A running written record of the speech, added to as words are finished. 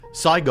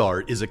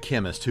Saigar is a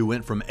chemist who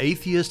went from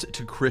atheist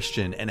to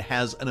Christian and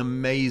has an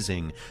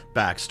amazing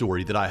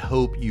backstory that I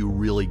hope you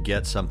really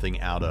get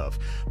something out of.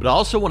 But I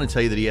also want to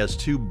tell you that he has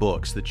two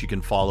books that you can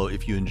follow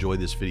if you enjoy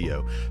this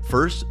video.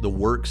 First, The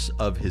Works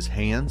of His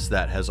Hands,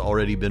 that has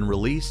already been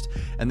released,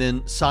 and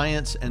then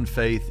Science and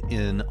Faith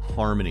in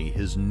Harmony,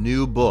 his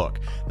new book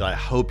that I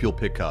hope you'll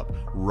pick up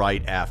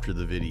right after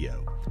the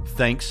video.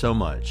 Thanks so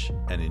much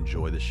and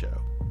enjoy the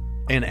show.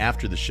 And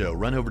after the show,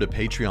 run over to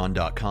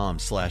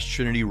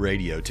patreon.com/Trinity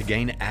Radio to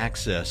gain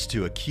access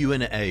to a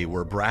Q&A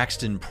where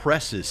Braxton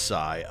presses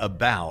Cy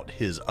about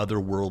his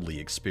otherworldly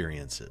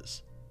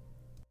experiences.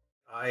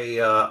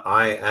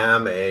 I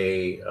am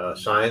a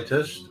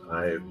scientist.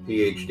 I have a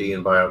PhD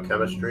in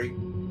biochemistry.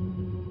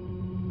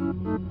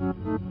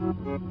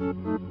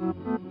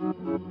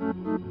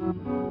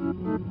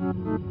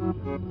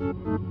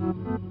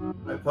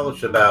 I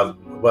published about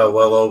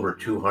well over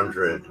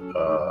 200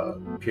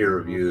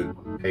 peer-reviewed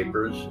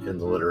papers in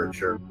the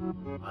literature.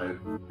 I've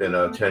been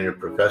a tenured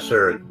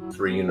professor at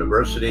 3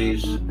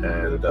 universities,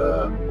 and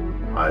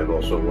I've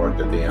also worked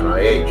at the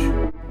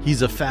NIH.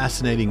 He's a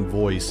fascinating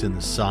voice in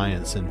the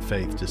science and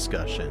faith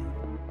discussion.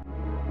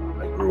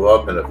 I grew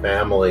up in a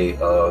family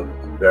of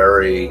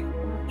very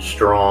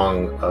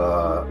strong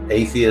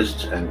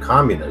atheists and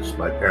communists.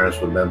 My parents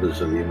were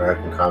members of the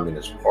American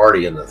Communist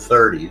Party in the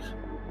 30s.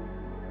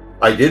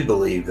 I did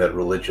believe that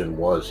religion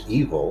was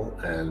evil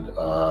and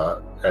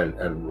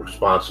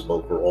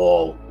responsible for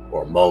all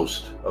or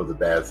most of the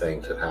bad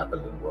things that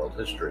happened in world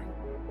history.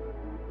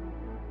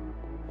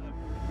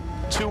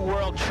 2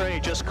 World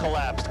Trade just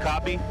collapsed.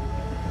 Copy?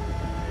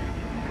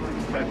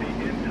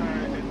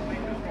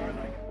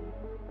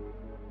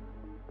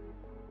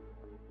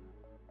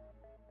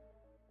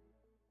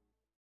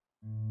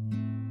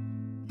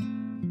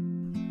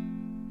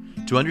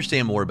 To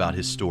understand more about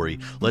his story,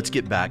 let's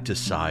get back to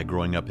Cy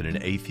growing up in an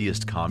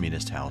atheist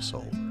communist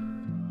household.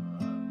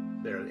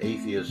 Their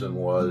atheism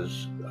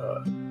was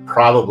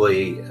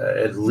probably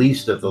at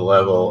least at the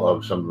level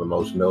of some of the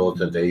most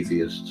militant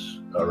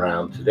atheists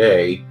around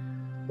today,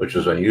 which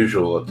was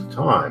unusual at the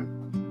time.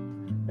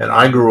 And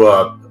I grew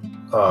up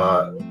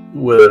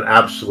with an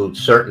absolute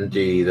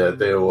certainty that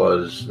there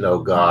was no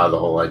God. The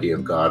whole idea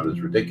of God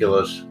was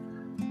ridiculous.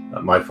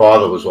 My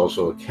father was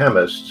also a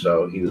chemist,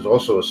 so he was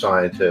also a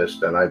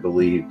scientist, and I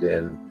believed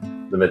in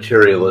the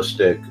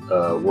materialistic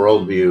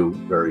worldview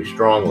very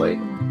strongly.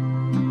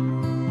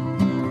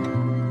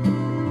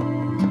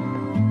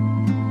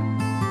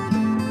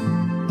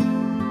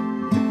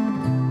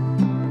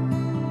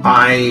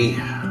 I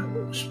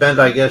spent,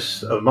 I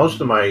guess,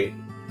 most of my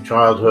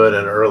childhood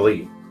and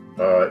early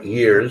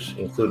years,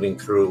 including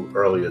through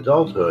early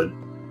adulthood,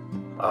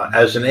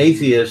 as an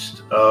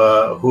atheist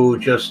who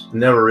just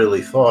never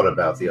really thought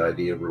about the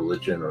idea of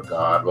religion or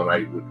God. When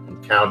I would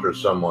encounter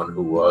someone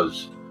who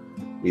was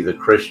either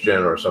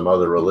Christian or some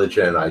other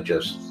religion, I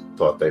just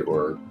thought they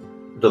were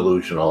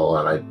delusional,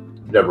 and I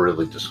never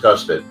really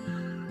discussed it.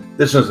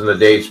 This was in the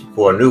days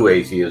before New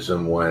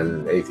Atheism,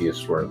 when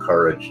atheists were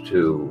encouraged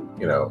to,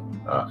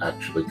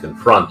 actually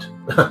confront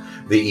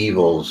the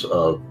evils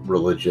of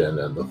religion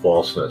and the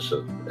falseness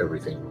of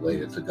everything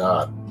related to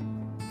God.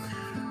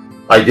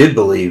 I did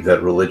believe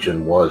that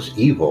religion was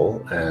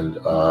evil and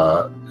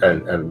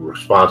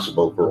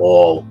responsible for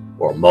all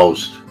or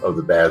most of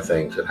the bad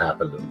things that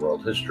happened in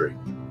world history.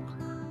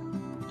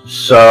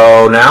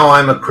 So now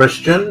I'm a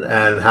Christian,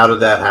 and how did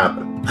that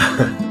happen?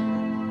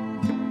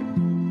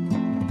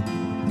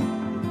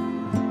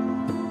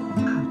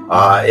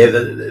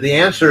 The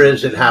answer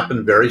is it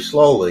happened very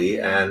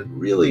slowly and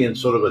really in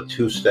sort of a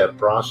 2-step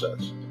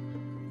process.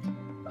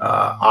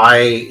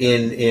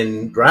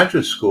 In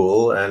graduate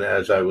school, and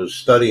as I was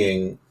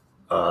studying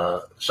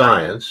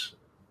science,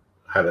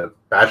 had a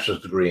bachelor's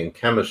degree in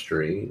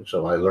chemistry,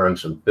 so I learned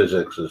some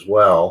physics as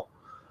well.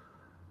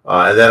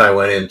 And then I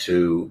went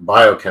into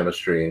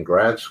biochemistry in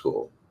grad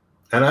school.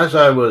 And as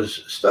I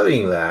was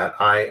studying that,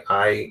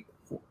 I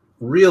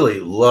really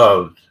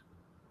loved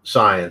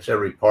science,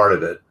 every part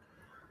of it.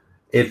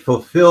 It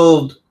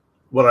fulfilled,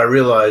 what I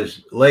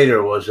realized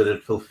later was that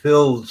it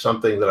fulfilled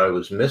something that I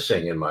was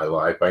missing in my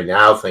life. I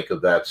now think of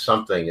that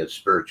something as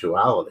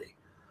spirituality,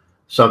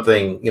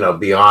 something,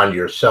 beyond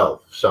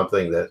yourself,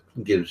 something that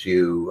gives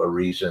you a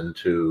reason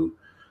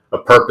a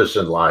purpose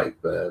in life,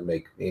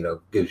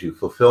 gives you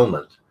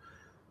fulfillment.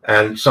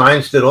 And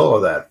science did all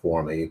of that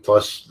for me.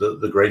 Plus,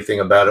 the great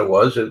thing about it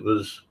was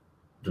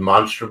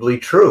demonstrably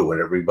true,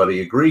 and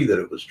everybody agreed that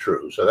it was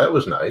true. So that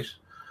was nice.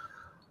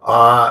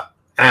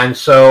 And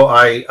so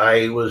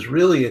I was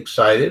really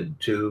excited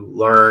to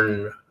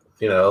learn,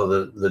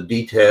 the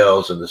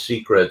details and the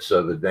secrets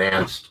of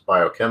advanced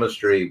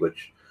biochemistry,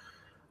 which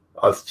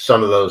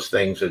some of those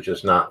things are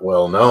just not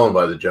well known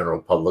by the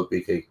general public,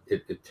 because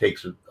it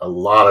takes a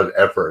lot of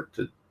effort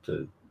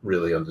to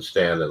really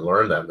understand and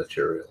learn that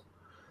material.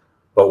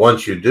 But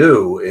once you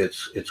do,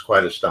 it's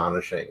quite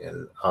astonishing.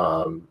 And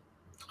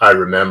I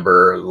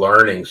remember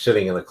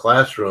sitting in a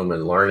classroom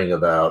and learning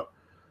about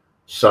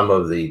some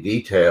of the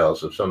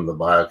details of some of the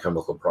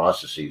biochemical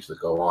processes that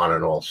go on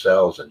in all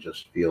cells, and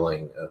just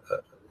feeling,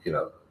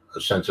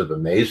 a sense of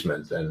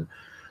amazement, and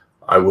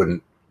I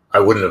wouldn't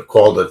have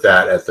called it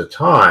that at the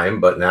time,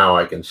 but now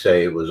I can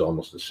say it was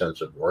almost a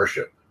sense of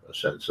worship, a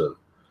sense of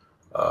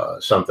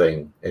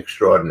something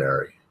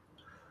extraordinary.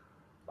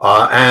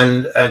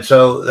 And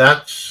so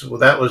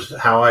that was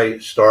how I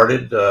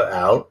started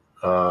out,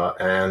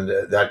 and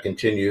that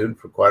continued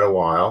for quite a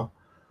while.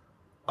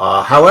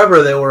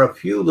 However, there were a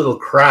few little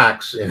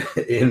cracks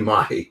in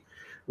my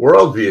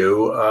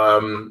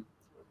worldview.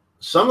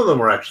 Some of them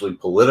were actually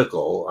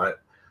political.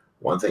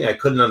 One thing I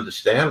couldn't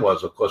understand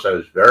was, of course, I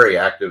was very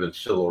active in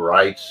civil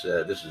rights.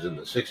 This is in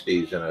the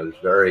 60s, and I was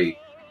very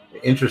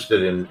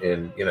interested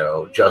in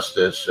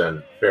justice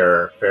and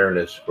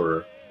fairness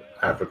for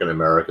African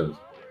Americans.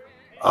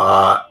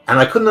 And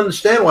I couldn't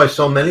understand why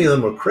so many of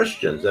them were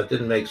Christians. That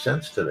didn't make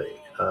sense to me.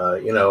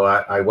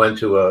 I went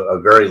to a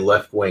very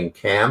left-wing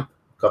camp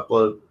a couple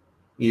of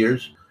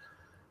years,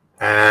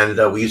 and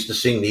we used to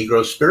sing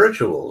Negro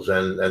spirituals,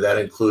 and that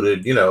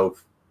included,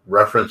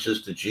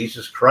 references to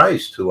Jesus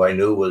Christ, who I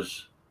knew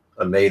was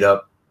a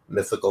made-up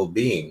mythical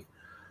being.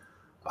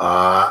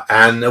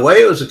 And the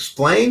way it was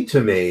explained to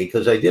me,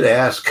 because I did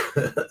ask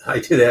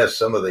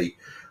some of the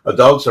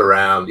adults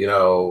around,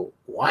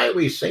 why are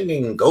we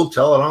singing "Go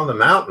Tell It on the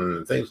Mountain"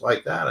 and things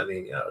like that? I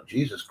mean,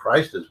 Jesus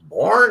Christ is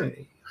born.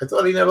 I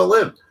thought he never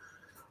lived.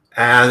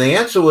 And the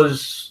answer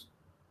was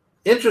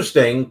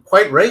interesting,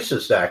 quite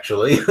racist,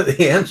 actually.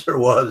 The answer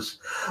was,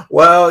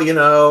 well,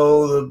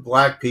 the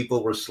black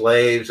people were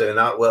slaves. They're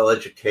not well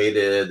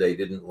educated. They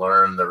didn't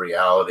learn the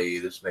reality.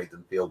 This made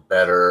them feel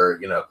better.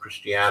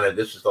 Christianity,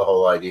 this is the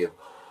whole idea of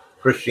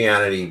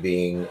Christianity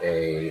being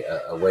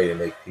a way to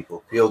make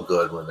people feel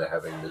good when they're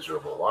having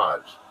miserable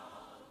lives.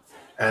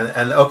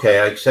 And okay,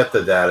 I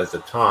accepted that at the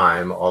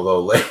time,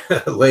 although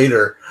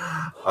later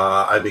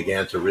I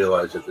began to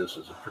realize that this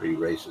was a pretty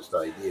racist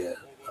idea.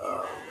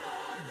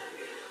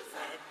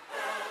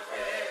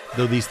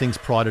 Though these things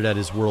prodded at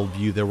his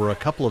worldview, there were a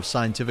couple of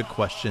scientific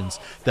questions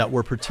that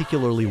were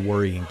particularly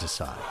worrying to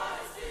Cy.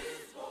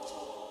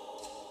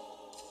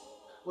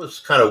 It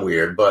was kind of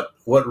weird, but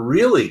what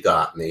really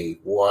got me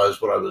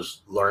was what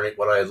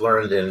I had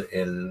learned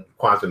in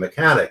quantum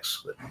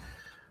mechanics.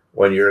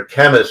 When you're a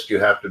chemist, you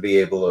have to be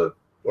able to,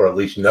 or at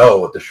least know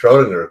what the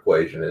Schrodinger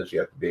equation is.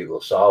 You have to be able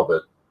to solve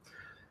it.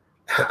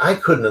 I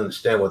couldn't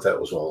understand what that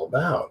was all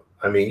about.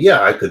 I mean,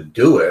 yeah, I could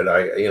do it.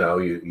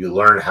 You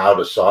learn how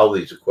to solve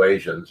these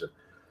equations,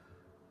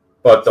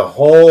 but the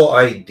whole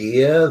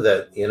idea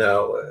that,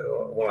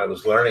 when I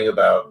was learning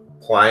about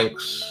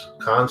Planck's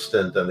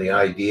constant and the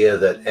idea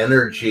that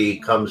energy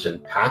comes in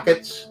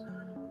packets,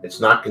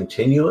 it's not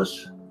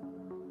continuous.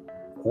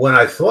 When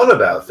I thought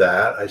about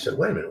that, I said,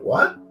 wait a minute,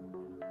 what?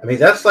 I mean,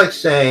 that's like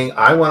saying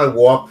I want to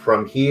walk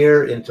from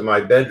here into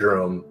my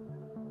bedroom,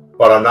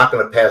 but I'm not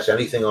going to pass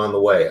anything on the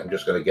way. I'm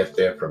just going to get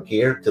there from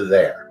here to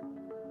there.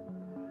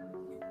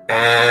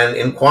 And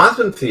in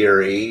quantum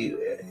theory,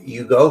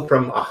 you go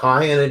from a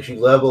high energy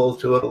level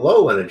to a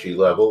low energy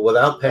level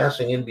without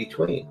passing in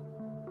between.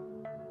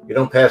 You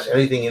don't pass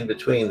anything in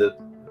between. And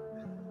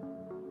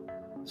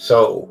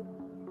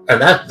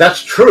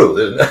that's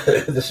true.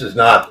 This is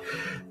not.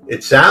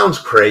 It sounds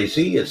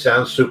crazy. It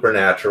sounds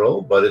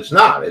supernatural, but it's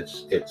not.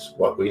 It's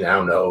what we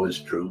now know is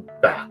true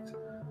fact.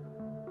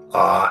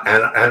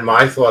 And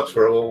my thoughts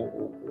were,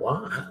 well,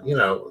 why?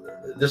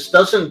 This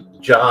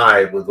doesn't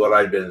jive with what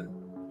I'd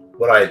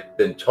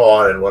been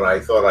taught and what I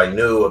thought I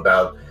knew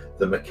about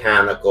the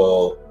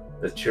mechanical,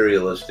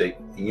 materialistic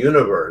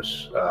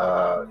universe.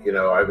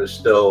 I was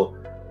still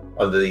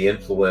under the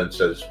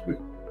influence,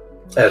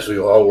 as we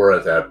all were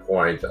at that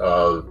point,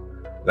 of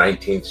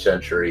 19th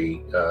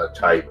century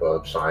type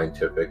of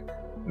scientific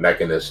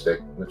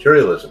mechanistic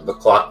materialism, the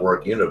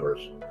clockwork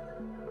universe,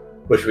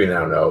 which we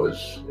now know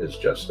is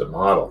just a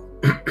model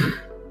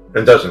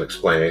and doesn't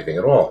explain anything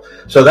at all.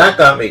 So that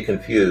got me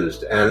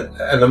confused, and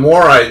the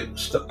more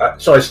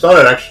so I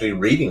started actually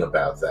reading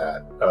about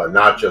that,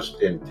 not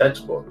just in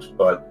textbooks,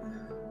 but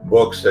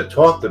books that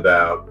talked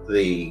about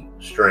the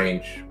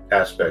strange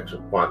aspects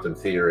of quantum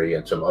theory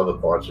and some other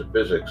parts of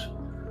physics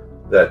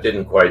that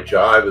didn't quite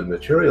jive with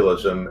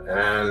materialism,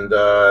 and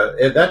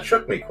that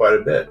shook me quite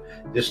a bit.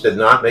 This did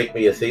not make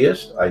me a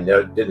theist. I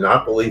did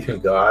not believe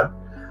in God,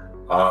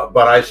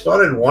 but I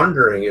started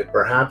wondering if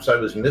perhaps I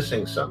was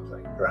missing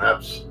something.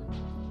 Perhaps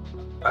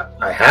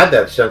I had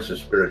that sense of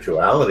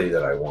spirituality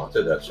that I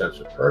wanted, that sense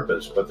of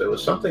purpose, but there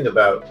was something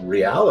about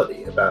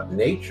reality, about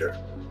nature,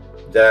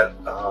 that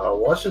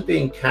wasn't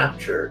being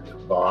captured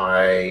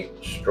by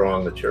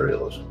strong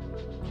materialism.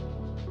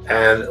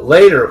 And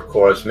later, of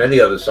course, many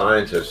other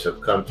scientists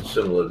have come to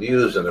similar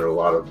views, and there are a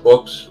lot of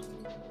books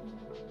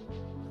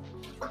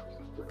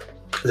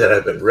that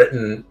have been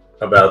written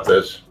about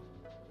this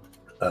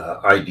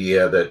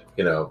idea that,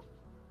 the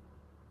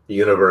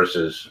universe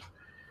is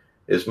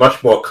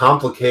much more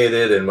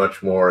complicated and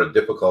much more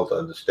difficult to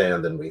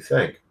understand than we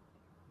think.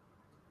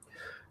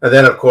 And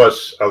then, of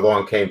course,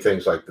 along came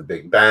things like the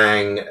Big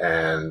Bang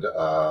and,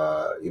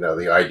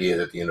 the idea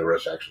that the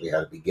universe actually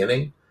had a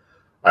beginning.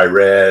 I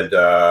read,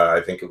 I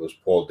think it was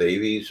Paul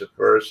Davies at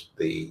first,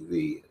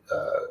 the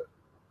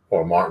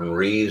or Martin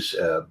Rees'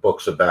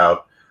 books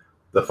about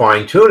the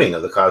fine tuning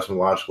of the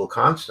cosmological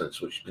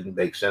constants, which didn't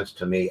make sense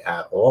to me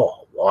at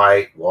all.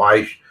 Why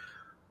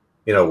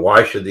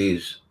should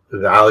these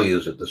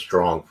values of the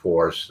strong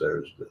force,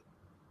 there's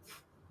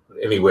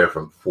anywhere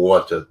from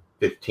 4 to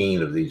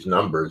 15 of these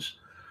numbers,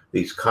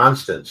 these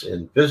constants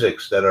in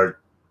physics that are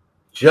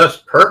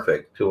just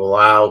perfect to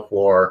allow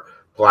for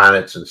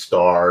planets and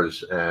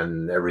stars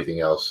and everything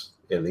else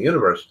in the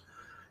universe.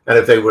 And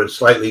if they were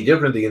slightly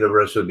different, the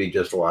universe would be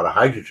just a lot of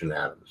hydrogen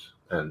atoms,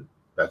 and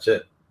that's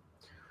it.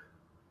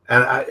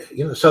 And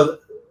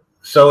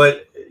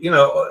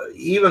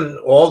even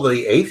all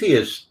the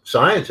atheist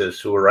scientists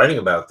who were writing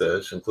about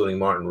this, including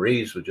Martin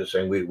Rees, were just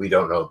saying we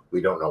don't know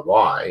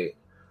why.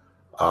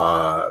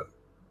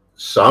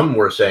 Some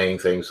were saying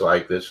things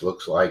like, this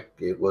looks like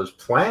it was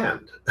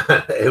planned,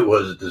 it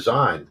was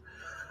designed,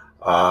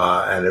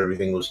 and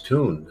everything was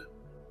tuned.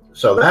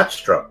 So that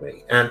struck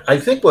me. And I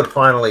think what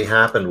finally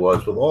happened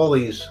was, with all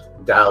these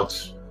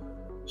doubts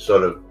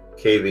sort of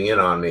caving in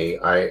on me,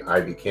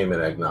 I became an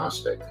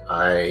agnostic.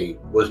 I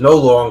was no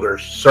longer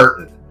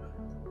certain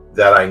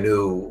that I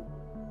knew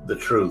the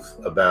truth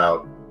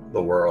about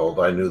the world.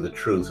 I knew the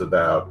truth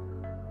about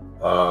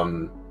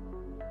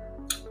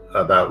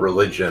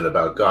religion,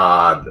 about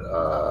God,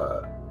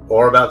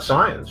 or about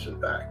science,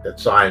 in fact, that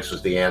science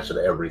was the answer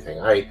to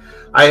everything. I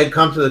had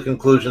come to the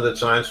conclusion that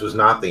science was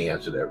not the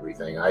answer to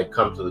everything. I had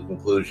come to the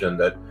conclusion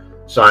that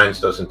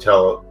science doesn't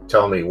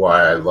tell me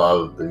why I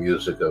love the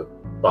music of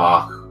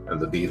Bach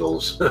and the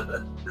Beatles,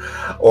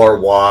 or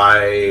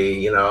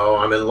why,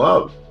 I'm in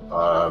love.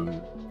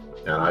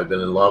 And I've been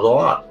in love a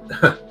lot.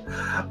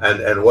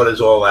 and what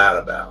is all that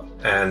about?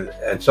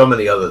 And so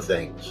many other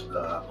things,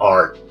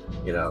 art,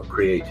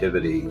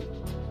 creativity.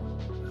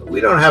 We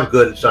don't have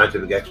good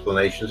scientific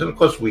explanations, and of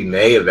course we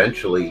may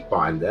eventually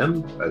find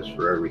them, as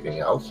for everything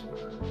else,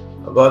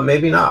 but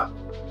maybe not.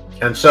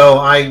 And so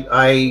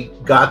I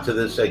got to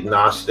this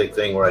agnostic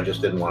thing where I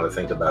just didn't want to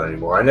think about it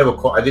anymore. I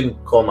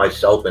didn't call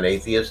myself an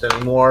atheist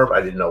anymore.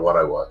 I didn't know what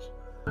I was.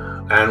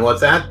 And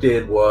what that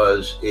did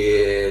was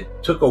it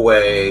took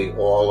away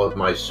all of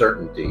my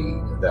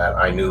certainty that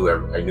I knew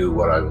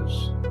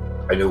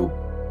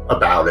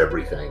about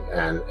everything,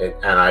 and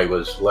I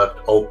was left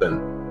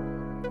open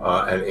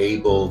and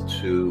able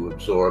to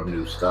absorb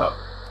new stuff.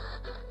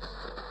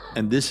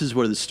 And this is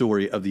where the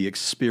story of the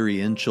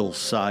experiential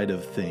side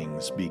of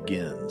things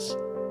begins.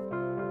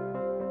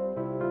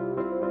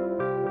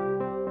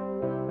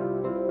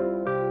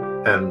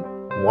 And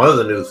one of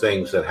the new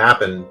things that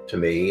happened to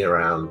me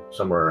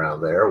somewhere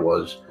around there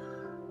was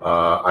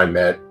I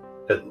met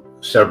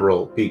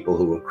several people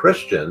who were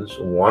Christians,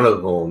 one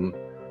of whom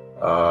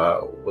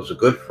was a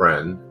good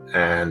friend,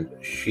 and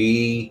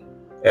she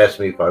asked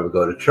me if I would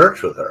go to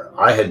church with her.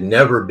 I had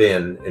never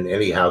been in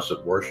any house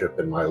of worship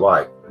in my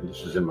life. And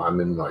I'm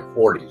in my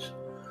 40s.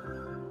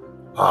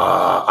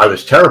 I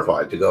was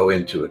terrified to go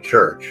into a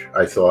church.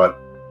 I thought,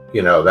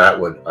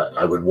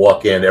 I would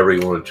walk in,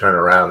 everyone would turn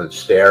around and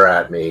stare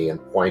at me and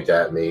point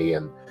at me,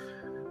 and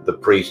the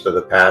priest or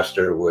the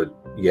pastor would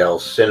yell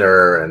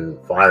sinner, and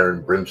fire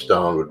and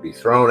brimstone would be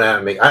thrown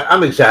at me.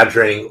 I'm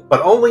exaggerating,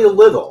 but only a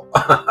little.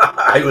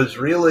 I was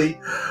really,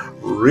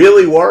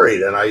 really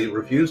worried, and I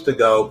refused to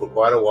go for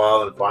quite a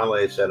while, and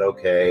finally I said,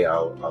 okay,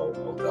 I'll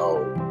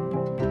go.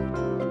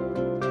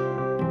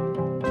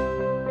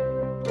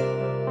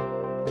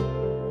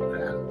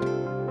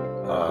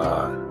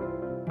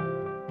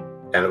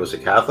 And it was a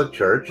Catholic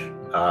church,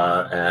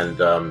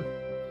 and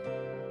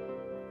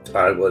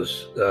I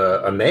was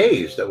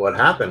amazed at what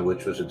happened,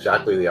 which was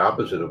exactly the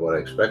opposite of what I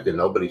expected.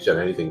 Nobody said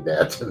anything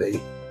bad to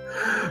me.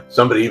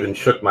 Somebody even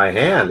shook my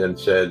hand and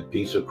said,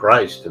 "Peace of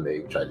Christ" to me,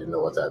 which I didn't know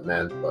what that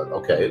meant, but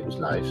okay, it was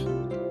nice.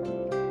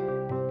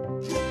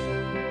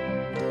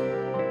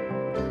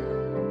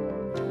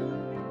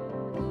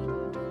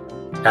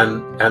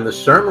 And the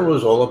sermon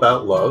was all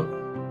about love.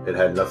 It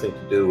had nothing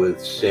to do with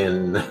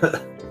sin,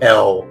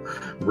 hell,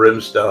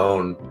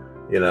 brimstone,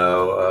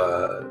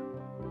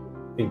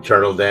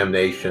 eternal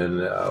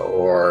damnation,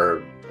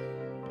 or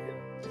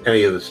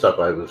any of the stuff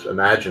I was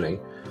imagining.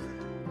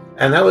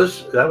 And that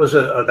was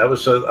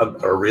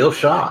a real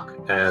shock,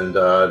 and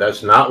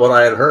that's not what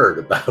I had heard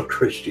about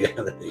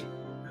Christianity.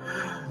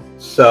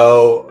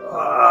 So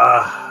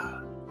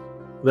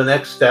the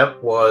next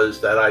step was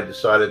that I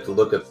decided to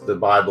look at the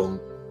Bible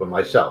for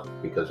myself,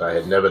 because I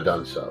had never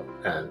done so,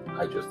 and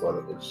I just thought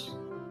it was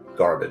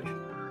garbage.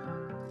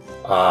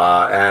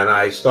 And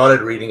I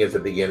started reading at the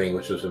beginning,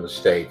 which was a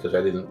mistake, because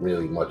I didn't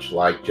really much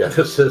like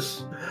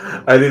Genesis.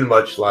 I didn't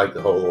much like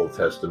the whole Old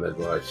Testament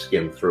when I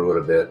skimmed through it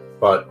a bit.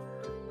 But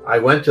I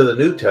went to the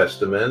New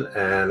Testament,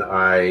 and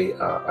I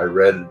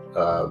read,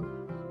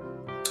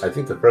 I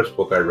think the first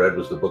book I read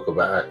was the book of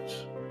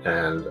Acts.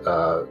 And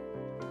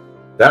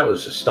that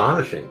was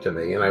astonishing to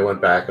me. And I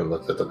went back and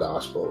looked at the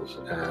Gospels,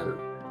 and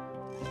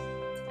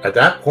at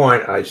that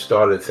point, I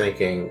started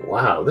thinking,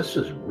 wow, this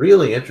is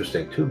really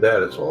interesting. Too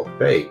bad it's all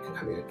fake.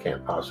 I mean, it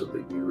can't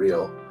possibly be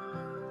real.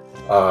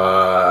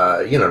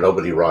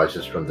 Nobody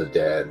rises from the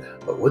dead,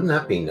 but wouldn't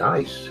that be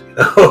nice,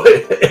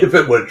 if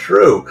it were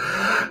true?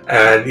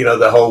 And,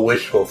 the whole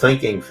wishful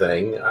thinking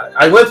thing.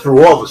 I went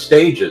through all the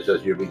stages,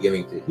 as you're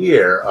beginning to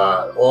hear,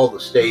 all the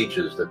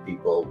stages that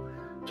people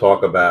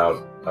talk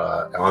about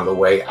on the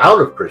way out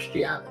of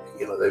Christianity.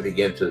 They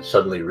begin to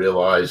suddenly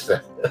realize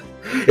that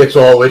it's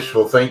all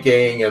wishful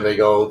thinking, and they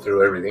go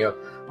through everything else.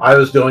 I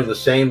was doing the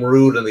same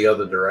route in the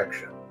other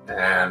direction.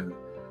 And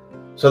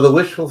so the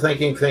wishful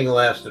thinking thing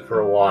lasted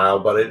for a while,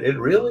 but it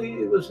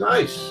was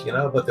nice,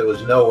 but there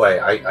was no way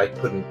I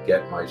couldn't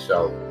get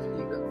myself to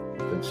even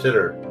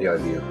consider the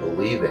idea of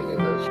believing in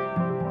this.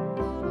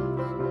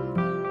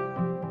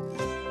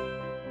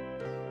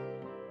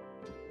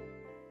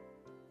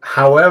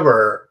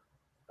 However,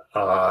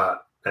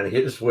 and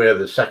here's where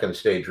the second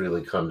stage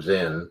really comes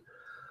in,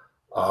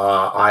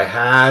 I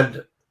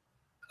had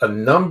a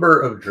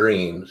number of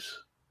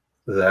dreams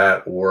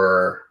that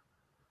were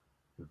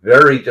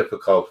very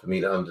difficult for me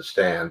to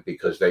understand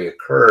because the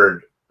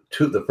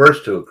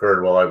first two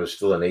occurred while I was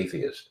still an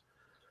atheist.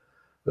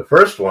 The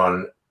first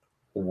one,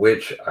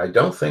 which I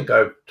don't think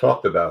I've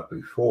talked about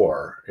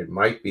before, it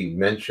might be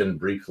mentioned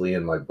briefly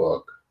in my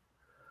book,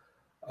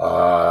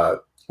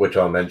 which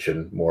I'll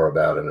mention more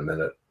about in a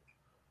minute.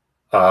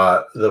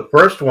 The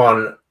first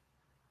one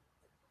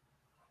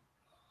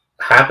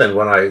happened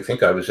when I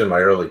think I was in my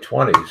early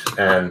 20s,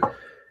 and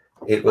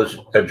it was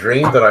a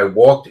dream that I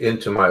walked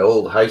into my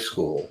old high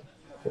school,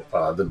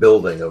 the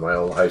building of my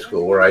old high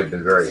school, where I'd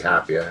been very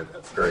happy. I had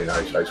a very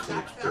nice high school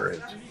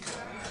experience.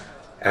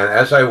 And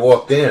as I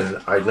walked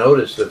in, I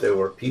noticed that there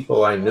were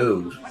people I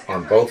knew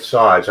on both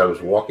sides. I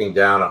was walking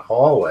down a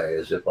hallway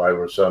as if I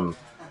were some,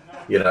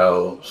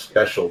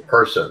 special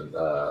person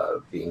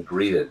being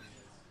greeted.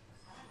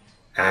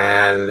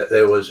 And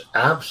there was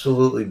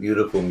absolutely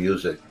beautiful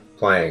music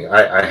playing.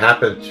 I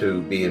happen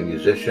to be a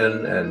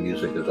musician, and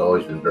music has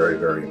always been very,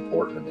 very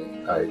important to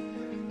me.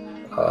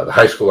 The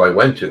high school I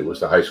went to was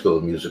the High School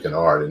of Music and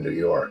Art in New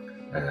York,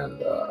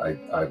 and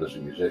I was a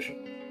musician.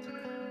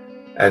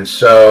 And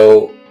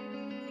so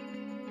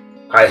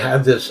I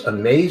had this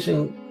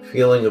amazing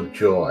feeling of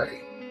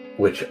joy,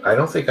 which I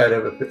don't think I'd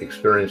ever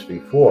experienced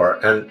before.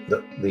 And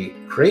the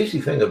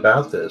crazy thing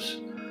about this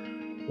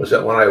was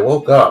that when I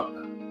woke up,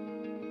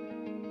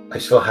 I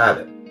still had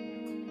it.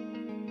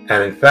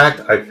 And in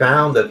fact, I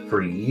found that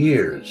for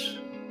years,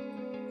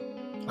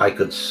 I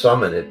could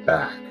summon it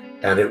back.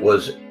 And it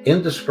was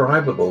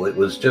indescribable. It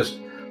was just,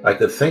 I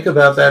could think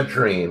about that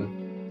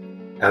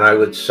dream and I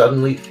would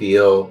suddenly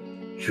feel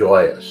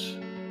joyous,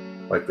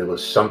 like there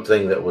was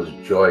something that was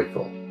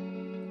joyful.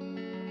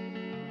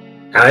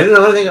 And I didn't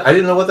know anything, I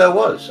didn't know what that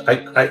was.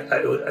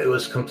 It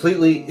was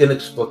completely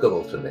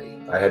inexplicable to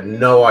me. I had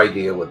no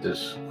idea what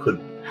this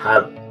could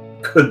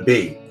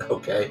be,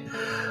 okay?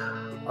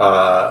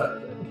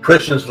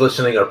 Christians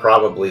listening are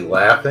probably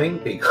laughing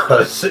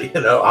because,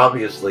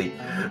 obviously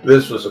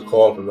this was a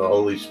call from the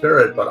Holy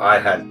Spirit, but I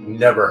had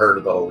never heard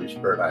of the Holy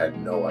Spirit. I had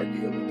no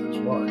idea what this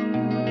was.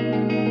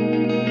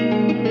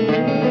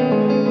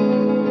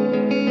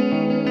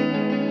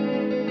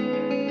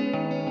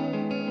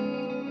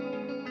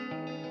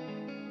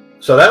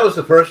 So that was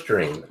the first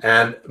dream.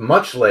 And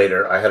much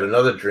later, I had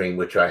another dream,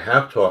 which I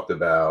have talked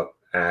about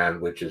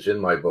and which is in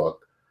my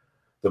book.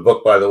 The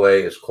book, by the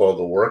way, is called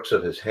The Works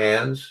of His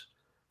Hands,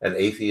 a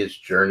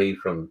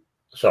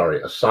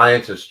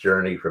scientist's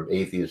journey from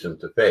atheism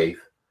to faith.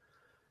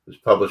 It was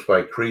published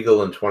by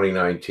Kriegel in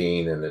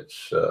 2019, and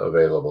it's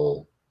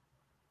available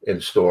in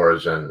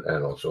stores and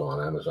also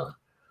on Amazon.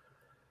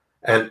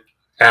 And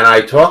I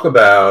talk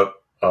about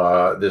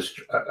this.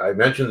 I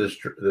mentioned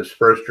this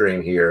first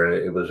dream here, and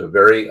it was a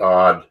very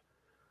odd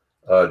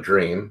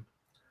dream.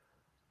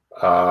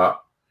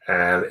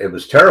 And it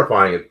was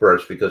terrifying at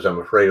first because I'm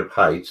afraid of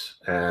heights,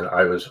 and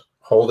I was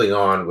holding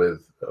on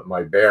with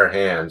my bare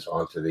hands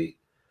onto the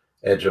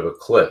edge of a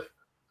cliff,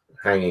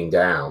 hanging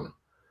down.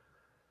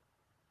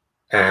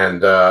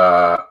 And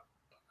I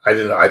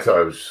thought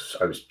I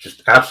was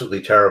just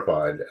absolutely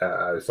terrified.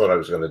 I thought I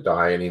was going to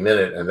die any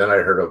minute. And then I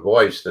heard a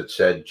voice that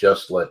said,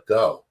 "Just let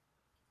go."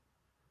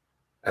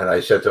 And I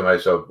said to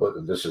myself,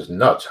 well, this is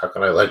nuts. How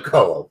can I let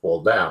go? I'll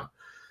fall down.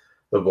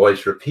 The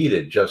voice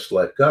repeated, "Just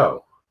let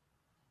go."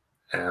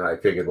 And I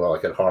figured, well, I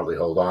could hardly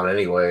hold on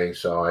anyway,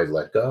 so I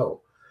let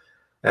go.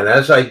 And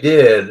as I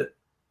did,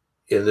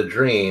 in the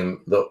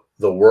dream,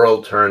 the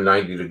world turned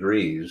 90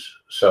 degrees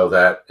so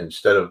that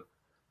instead of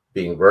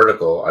being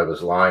vertical, I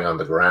was lying on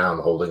the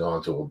ground holding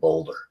on to a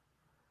boulder.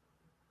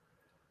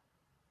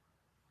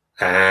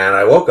 And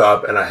I woke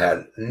up and I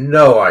had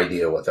no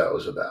idea what that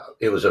was about.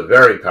 It was a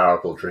very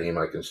powerful dream.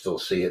 I can still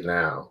see it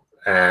now.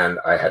 And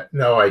I had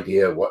no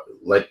idea what,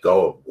 let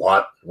go of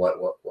what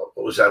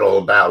was that all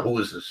about? Who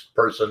was this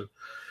person?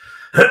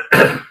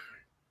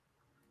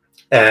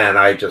 And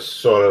I just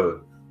sort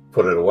of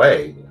put it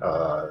away.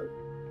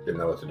 Didn't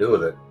know what to do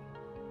with it.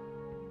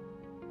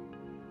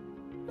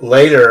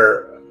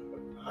 Later,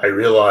 I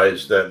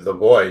realized that the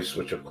voice,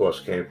 which of course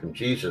came from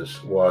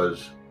Jesus,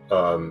 was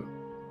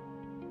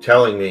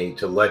telling me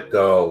to let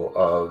go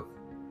of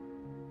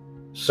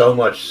so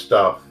much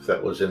stuff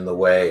that was in the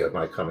way of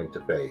my coming to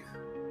faith.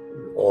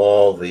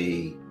 All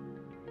the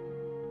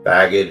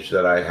baggage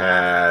that I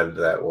had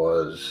that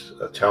was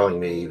telling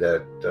me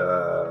that,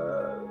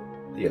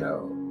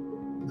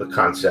 the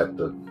concept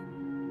of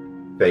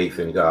faith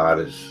in God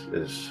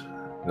is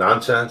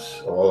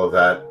nonsense. All of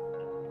that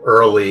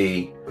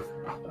early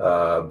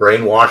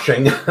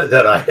brainwashing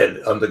that I had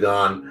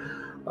undergone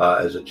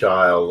as a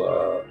child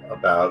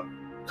about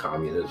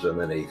communism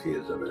and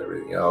atheism and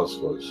everything else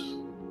was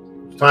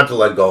time to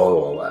let go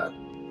of all that.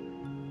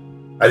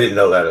 I didn't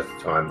know that at the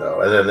time,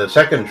 though. And then the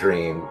second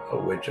dream,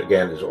 which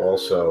again is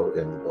also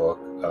in the book,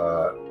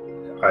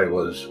 I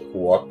was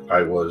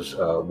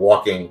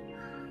walking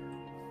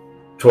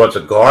towards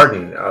a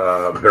garden,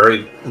 a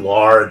very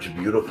large,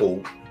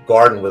 beautiful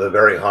garden with a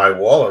very high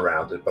wall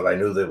around it. But I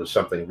knew there was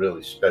something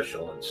really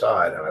special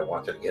inside, and I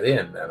wanted to get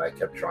in. And I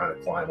kept trying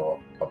to climb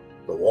up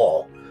the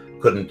wall,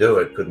 couldn't do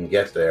it, couldn't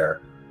get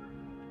there.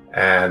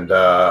 And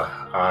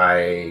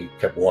I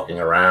kept walking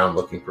around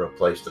looking for a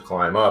place to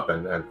climb up.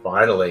 And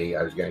finally,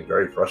 I was getting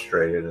very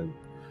frustrated. And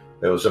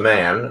there was a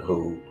man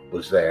who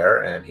was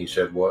there. And he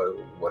said, what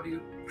are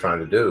you trying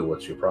to do?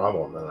 What's your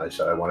problem? And I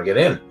said, I want to get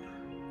in.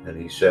 And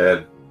he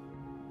said,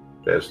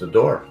 there's the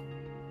door.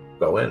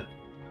 Go in.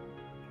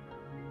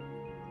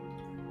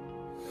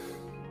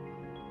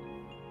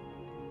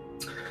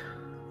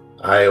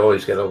 I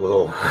always get a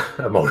little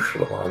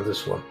emotional on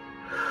this one.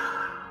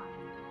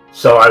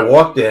 So I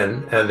walked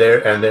in, and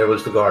there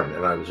was the garden,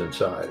 and I was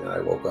inside, and I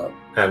woke up.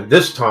 And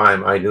this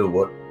time, I knew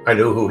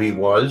who he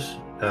was,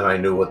 and I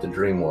knew what the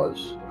dream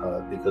was,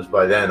 because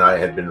by then I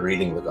had been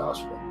reading the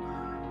gospel,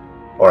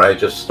 or I had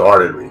just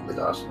started reading the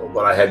gospel,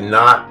 but I had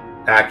not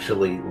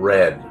actually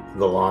read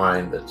the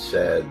line that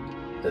says,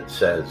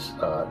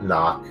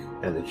 "Knock,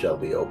 and it shall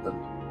be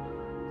opened,"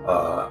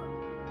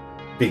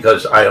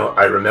 because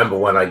I remember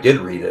when I did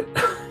read it,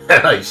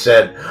 and I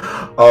said,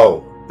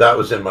 "Oh, that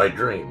was in my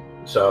dream."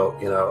 So,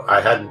 I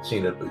hadn't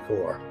seen it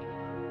before.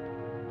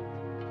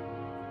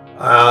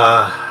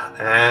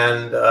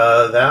 And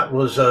that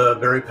was a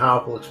very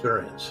powerful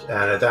experience.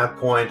 And at that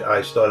point,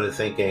 I started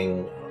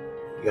thinking,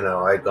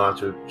 I'd gone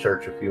to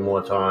church a few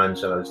more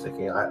times, and I was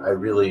thinking, I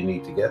really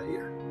need to get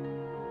here.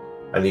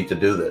 I need to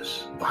do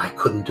this. But I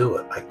couldn't do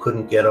it. I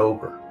couldn't get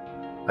over.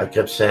 I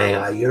kept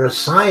saying, you're a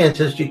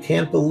scientist. You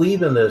can't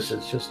believe in this.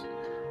 It's just,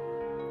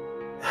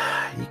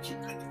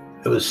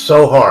 it was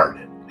so hard.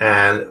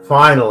 And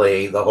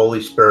finally, the Holy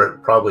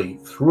Spirit probably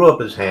threw up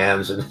his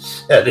hands and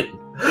said,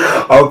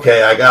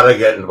 okay, I got to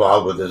get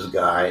involved with this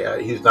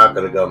guy. He's not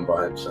going to come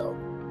by himself.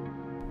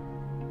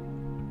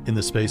 In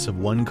the space of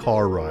one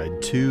car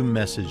ride, 2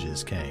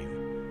 messages came,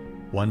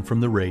 one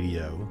from the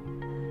radio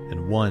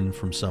and one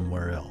from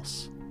somewhere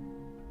else.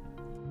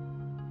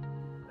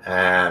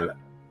 And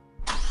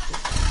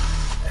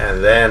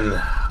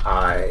then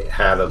I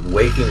had a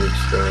waking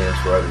experience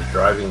where I was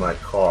driving my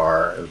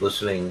car and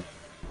listening.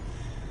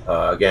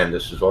 Again,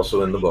 this is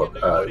also in the book,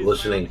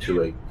 listening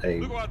to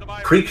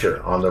a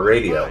preacher on the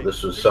radio.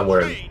 This was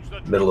somewhere in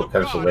the middle of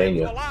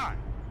Pennsylvania.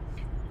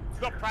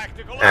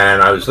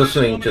 And I was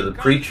listening to the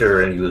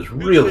preacher, and he was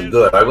really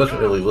good. I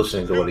wasn't really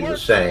listening to what he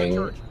was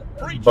saying,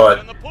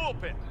 but,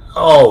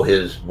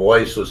 his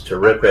voice was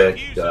terrific.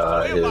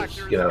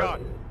 His,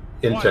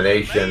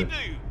 intonation.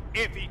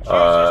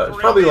 It's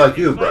probably like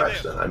you,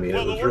 Braxton. I mean,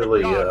 it was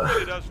really,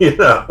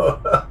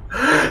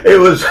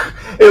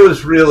 it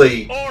was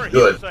really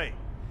good.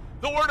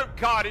 The Word of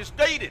God is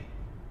dated.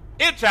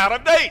 It's out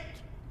of date.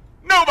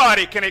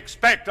 Nobody can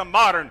expect a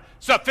modern,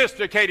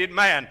 sophisticated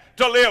man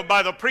to live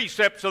by the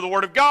precepts of the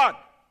Word of God.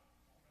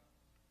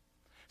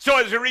 So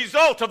as a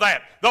result of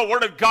that, the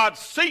Word of God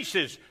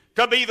ceases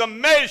to be the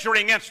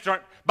measuring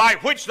instrument by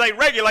which they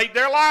regulate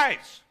their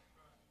lives.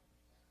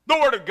 The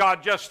Word of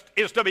God just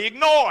is to be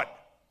ignored.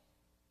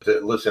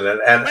 Listen,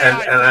 and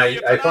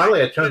I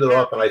finally turned it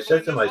off, and I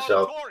said to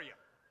myself,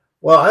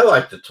 well, I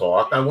like to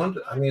talk.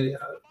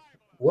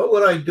 What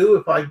would I do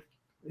if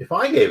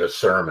I gave a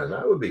sermon?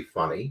 That would be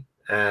funny.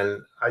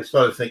 And I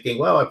started thinking,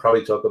 well, I'd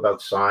probably talk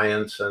about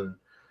science and,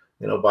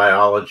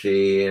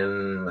 biology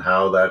and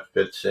how that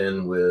fits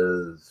in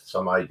with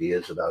some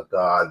ideas about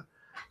God.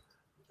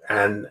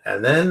 And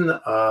then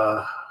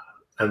I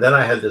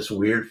had this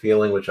weird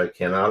feeling, which I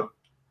cannot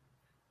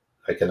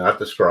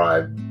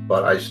describe,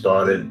 but I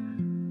started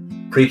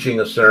preaching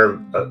a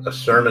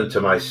sermon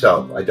to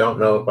myself. I don't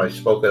know if I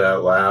spoke it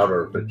out loud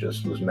or if it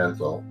just was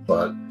mental,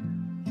 but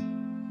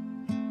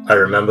I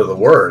remember the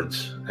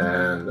words,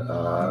 and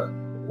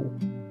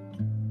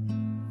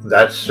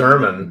that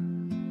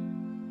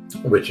sermon,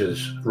 which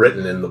is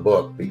written in the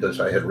book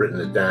because I had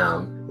written it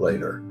down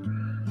later,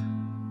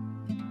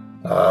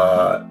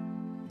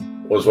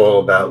 was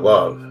all about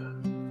love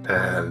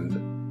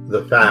and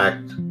the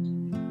fact,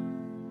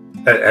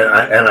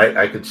 and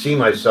I could see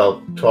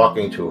myself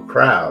talking to a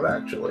crowd,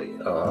 actually,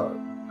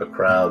 a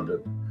crowd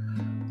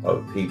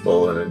of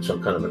people, and in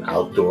some kind of an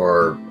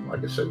outdoor,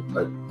 like I said,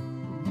 I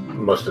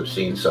must have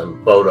seen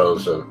some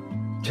photos of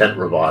tent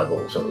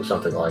revivals or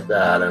something like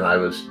that, and I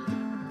was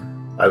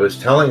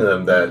telling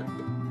them that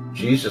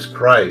Jesus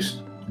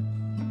Christ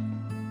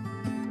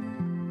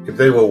if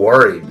they were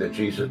worried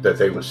that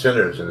they were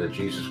sinners and that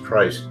Jesus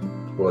Christ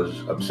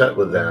was upset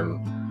with them,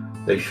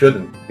 they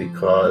shouldn't,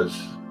 because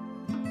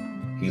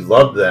he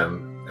loved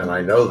them, and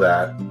I know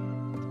that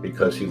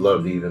because he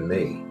loved even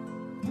me.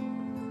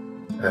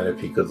 And if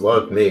he could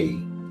love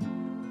me,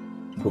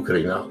 who could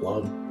he not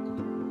love?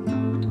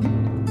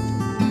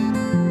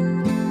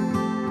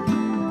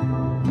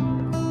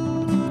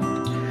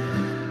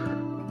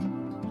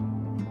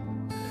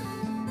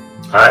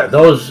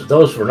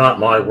 Those were not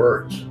my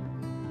words.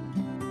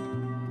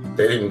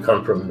 They didn't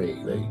come from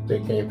me. They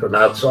came from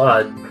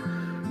outside,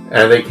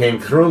 and they came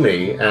through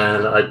me,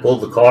 and I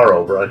pulled the car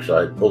over.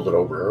 Actually, I pulled it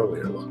over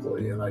earlier,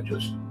 luckily, and I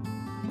just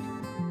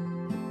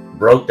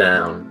broke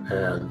down,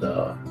 and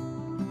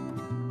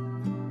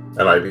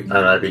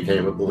I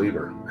became a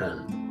believer,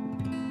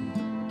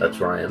 and that's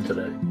where I am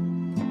today.